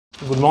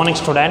Good morning,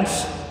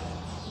 students.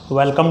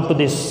 Welcome to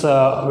this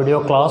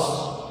video class.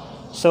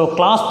 So,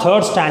 class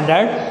 3rd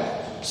standard.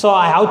 So,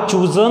 I have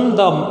chosen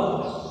the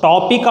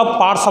topic of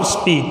parts of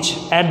speech.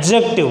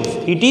 Adjective.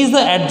 It is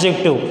the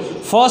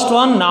adjective. First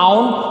one,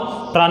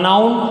 noun,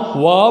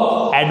 pronoun,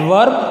 verb,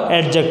 adverb,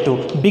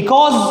 adjective.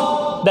 Because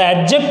the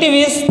adjective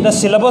is the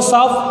syllabus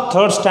of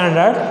 3rd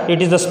standard.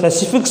 It is the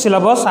specific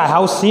syllabus I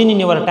have seen in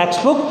your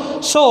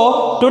textbook.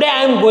 So, today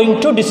I am going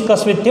to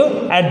discuss with you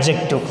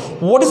adjective.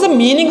 What is the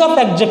meaning of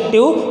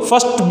adjective?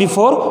 First,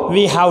 before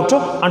we have to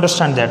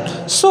understand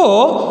that.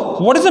 So,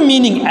 what is the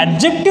meaning?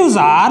 Adjectives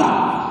are,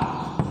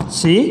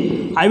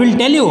 see, I will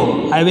tell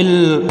you, I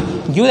will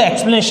give the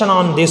explanation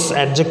on these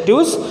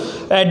adjectives.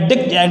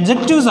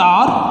 Adjectives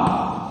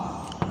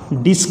are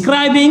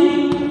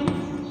describing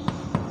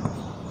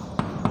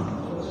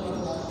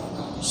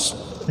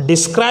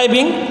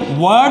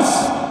words.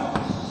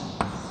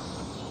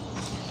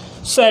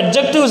 So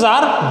adjectives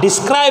are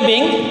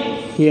describing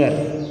here.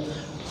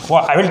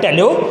 Well, I will tell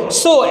you.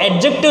 So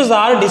adjectives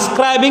are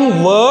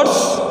describing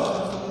words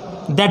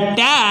that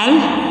tell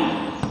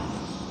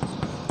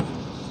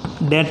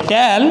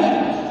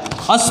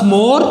us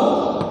more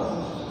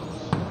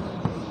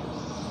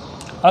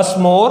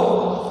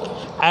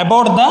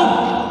about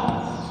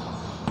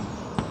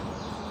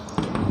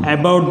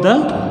the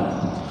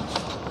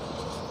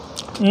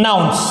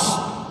nouns.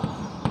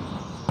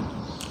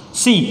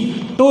 See,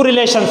 two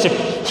relationship.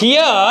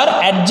 Here,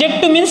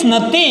 adjective means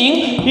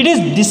nothing. It is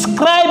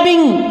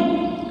describing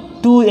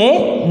to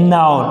a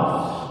noun.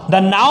 The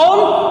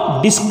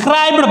noun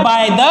described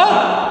by the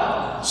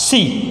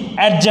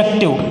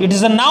adjective. It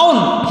is a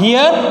noun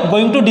here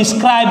going to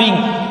describing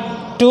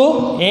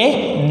to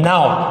a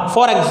noun.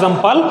 For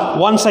example,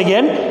 once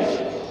again,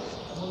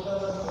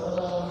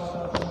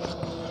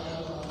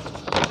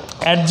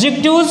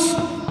 adjectives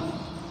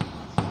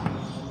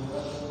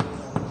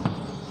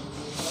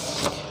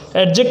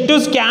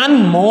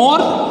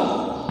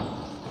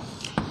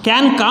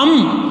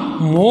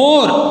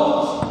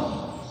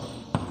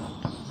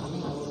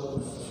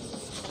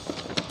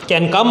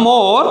can come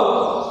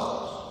more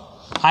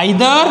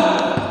either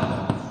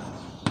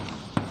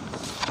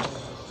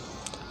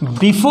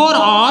before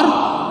or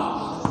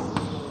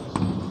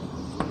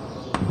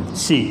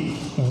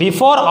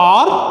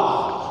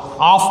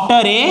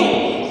after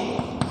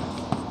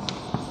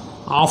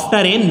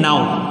a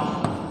noun.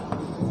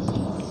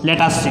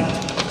 Let us see.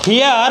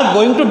 Here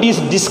going to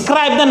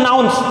describe the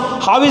nouns.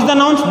 How is the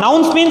nouns?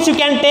 Nouns means you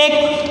can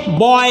take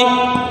boy,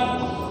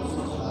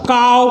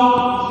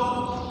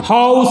 cow,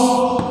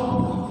 house.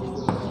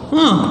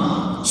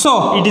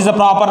 So it is a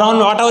proper noun,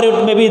 whatever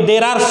it may be.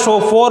 There are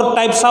 4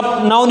 types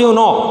of noun, you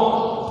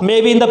know,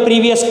 maybe in the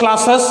previous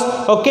classes.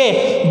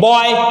 Okay,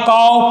 boy,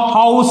 cow,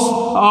 house,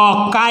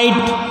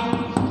 kite.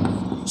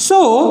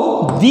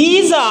 So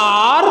these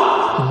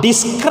are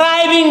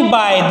describing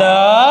by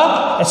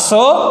the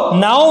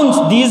nouns.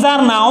 These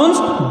are nouns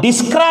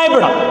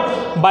described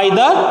by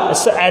the.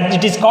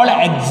 It is called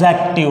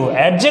adjective.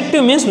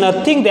 Adjective means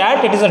nothing,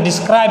 that it is a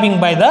describing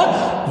by the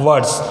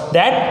words.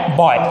 That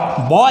boy.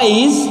 Boy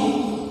is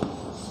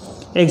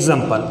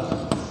example.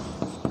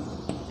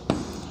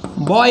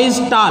 Boy is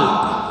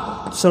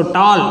tall. So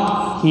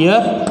tall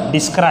here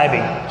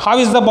describing. How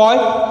is the boy?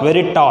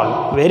 Very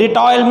tall. Very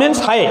tall means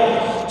high.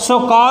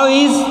 So cow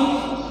is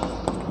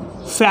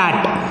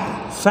fat.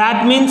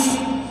 Fat means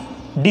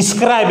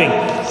describing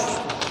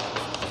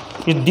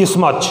it this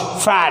much.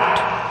 Fat.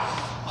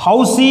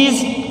 House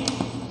is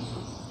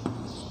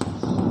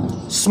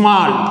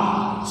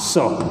small.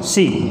 So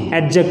see,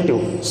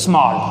 adjective,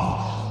 small.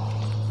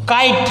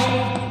 Kite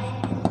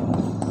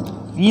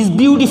is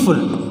beautiful.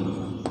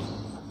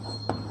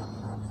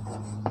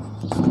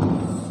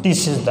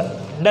 This is the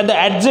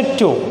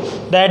adjective.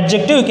 The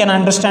adjective, you can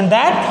understand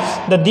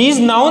that these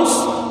nouns,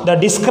 the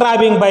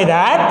describing by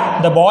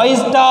that. The boy is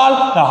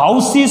tall, the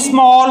house is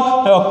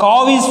small, the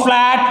cow is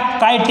flat,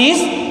 kite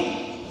is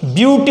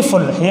beautiful.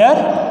 Here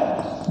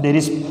there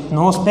is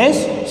no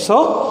space.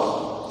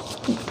 So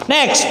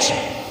next,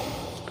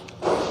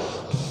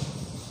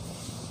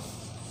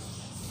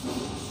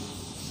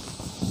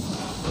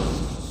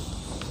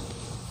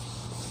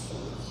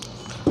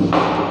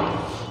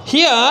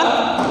 here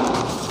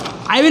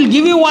I will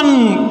give you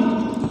one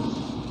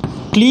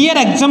clear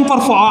example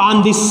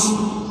on this.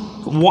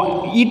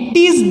 It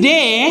is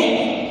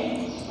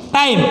day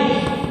time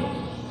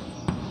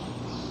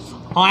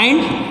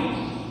and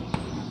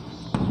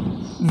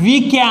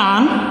we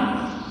can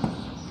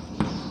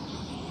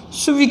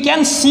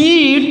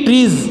see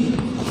trees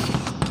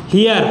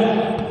here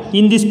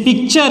in this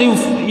picture.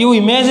 If you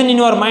imagine in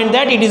your mind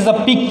that it is the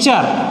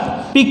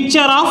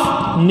picture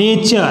of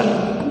nature.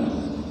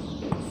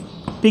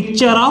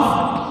 Picture of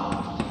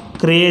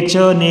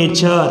creature,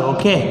 nature.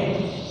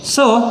 Okay,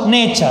 so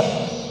nature.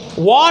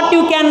 What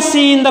you can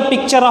see in the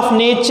picture of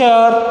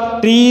nature?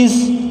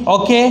 Trees.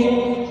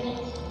 Okay,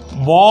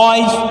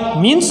 boys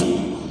means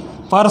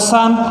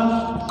person,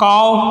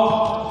 cow.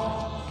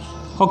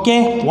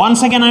 Okay,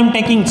 once again I am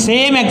taking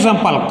same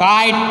example,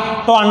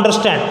 kite, to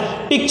understand.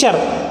 Picture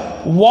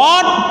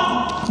what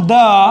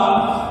the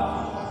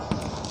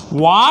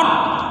what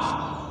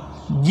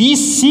we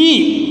see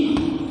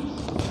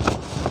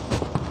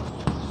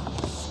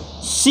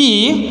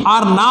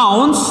are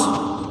nouns.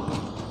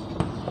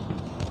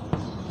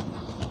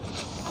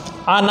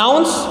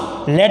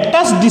 Let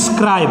us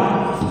describe.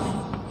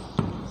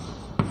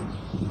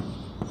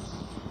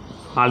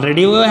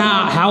 Already we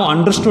have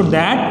understood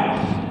that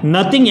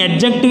nothing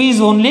adjective is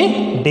only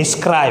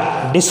describe.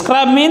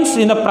 Describe means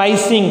in the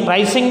pricing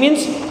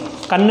means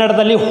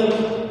ಕನ್ನಡದಲ್ಲಿ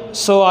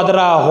so ಅದರ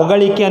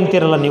ಹೊಗಳಿಕೆ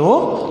ಅಂತಿರಲ್ಲ ನೀವು.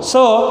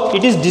 So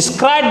it is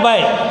described by.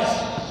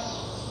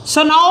 So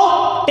ನಾವು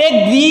take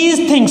these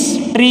things: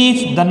 trees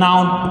the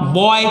noun,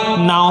 boy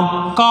noun,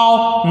 cow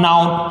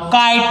noun,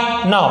 kite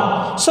noun.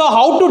 So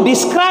how to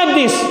describe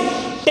this?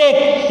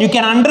 You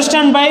can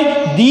understand by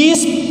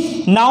these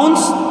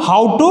nouns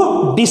how to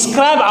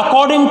describe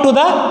according to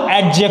the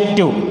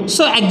adjective.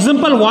 So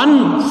example 1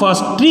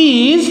 first,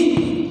 trees.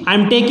 I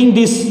am taking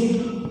this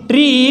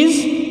trees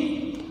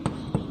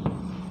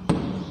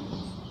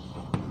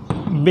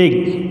big.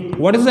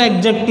 What is the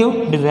adjective?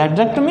 The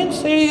adjective means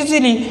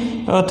easily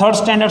third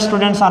standard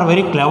students are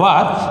very clever.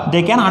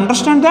 They can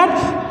understand that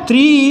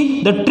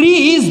the tree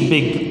is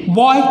big.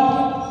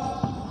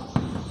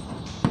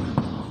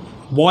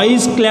 Boy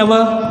is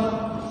clever.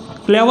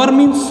 Clever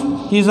means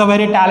he is a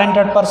very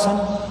talented person.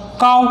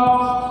 Cow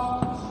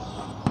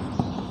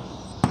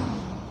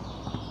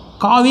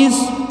is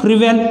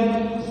cruel.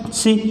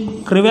 See,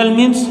 cruel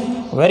means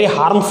very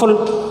harmful.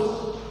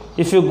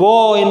 If you go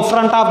in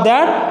front of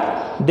that,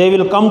 they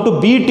will come to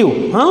beat you.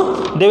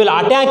 They will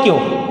attack you.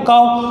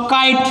 Cow.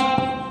 Kite.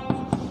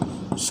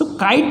 So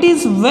kite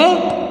is where?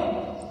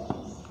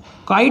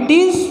 Kite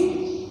is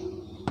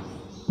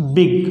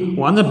big.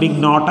 One is a big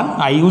knot.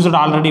 I used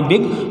already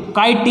big.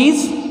 Kite is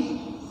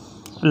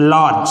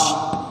large.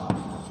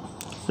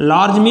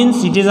 Large means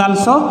it is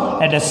also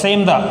at the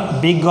same the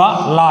big or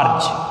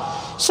large.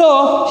 So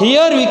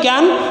here we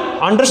can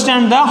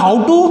understand how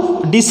to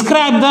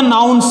describe the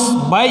nouns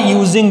by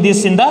using this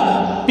in the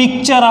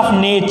picture of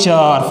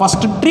nature.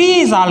 First, tree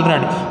is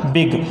already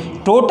big.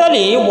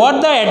 Totally what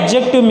the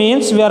adjective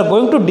means, we are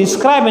going to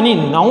describe any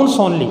nouns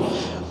only.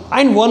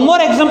 And one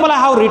more example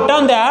I have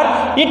written that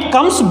it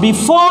comes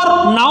before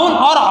noun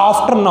or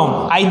after noun.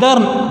 Either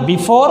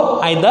before,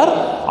 either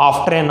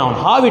after a noun.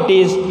 How it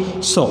is?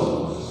 So,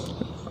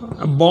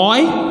 boy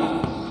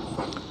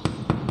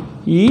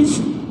is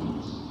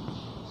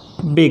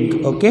big.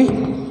 Okay.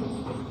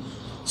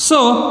 So,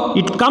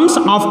 it comes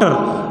after.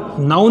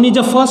 Noun is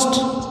the first.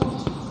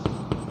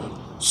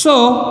 So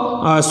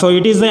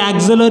it is the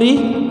auxiliary.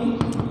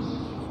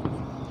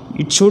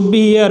 It should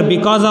be here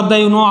because of the,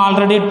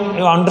 already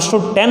you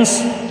understood tense.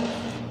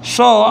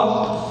 So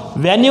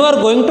when you are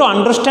going to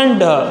understand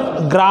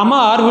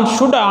grammar, we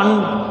should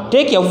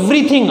take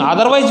everything.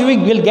 Otherwise we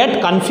will get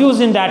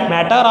confused in that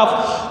matter of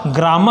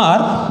grammar.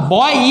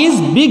 Boy is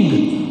big.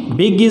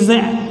 Big is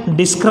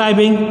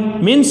describing,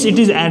 means it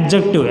is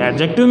adjective.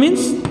 Adjective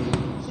means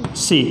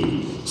see.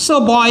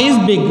 So boy is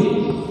big.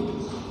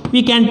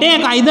 We can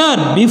take either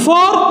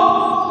before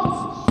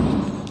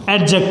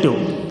adjective.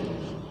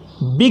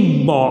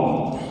 Big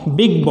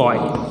boy.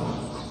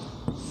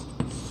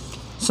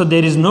 So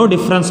there is no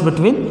difference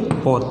between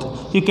both.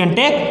 You can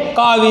take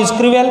cow is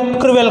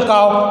cruel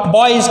cow.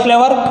 Boy is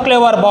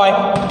clever boy.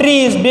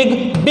 Tree is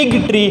big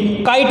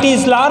tree. Kite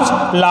is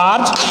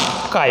large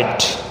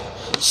kite.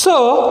 So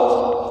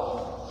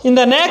in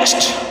the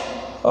next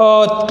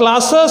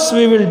classes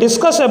we will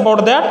discuss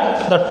about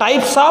that, the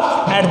types of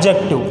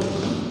adjective.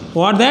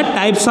 What that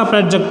types of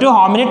adjective,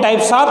 how many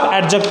types of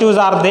adjectives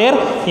are there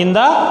in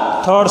the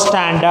third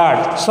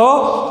standard.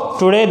 So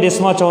today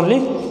this much only.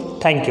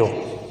 Thank you.